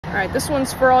Alright, this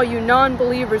one's for all you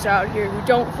non-believers out here who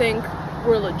don't think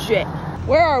we're legit.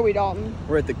 Where are we, Dalton?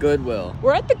 We're at the Goodwill.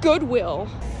 We're at the Goodwill.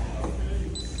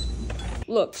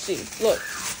 Look, see, look.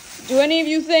 Do any of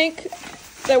you think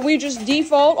that we just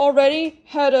default already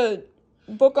had a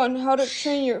book on how to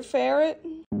train your ferret?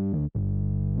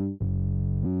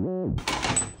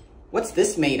 What's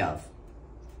this made of?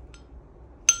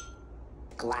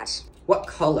 Glass. What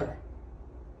color?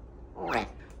 Red.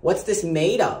 What's this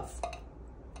made of?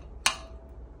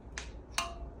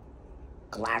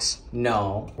 Glass.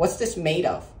 No. What's this made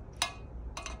of?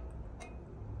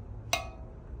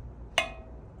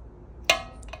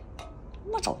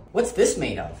 Metal. What's this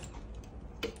made of?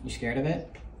 You scared of it?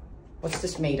 What's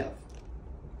this made of?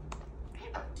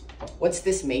 What's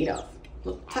this made of?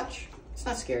 Look, touch. It's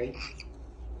not scary.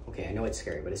 Okay, I know it's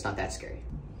scary, but it's not that scary.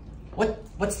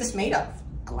 What's this made of?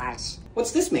 Glass.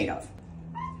 What's this made of?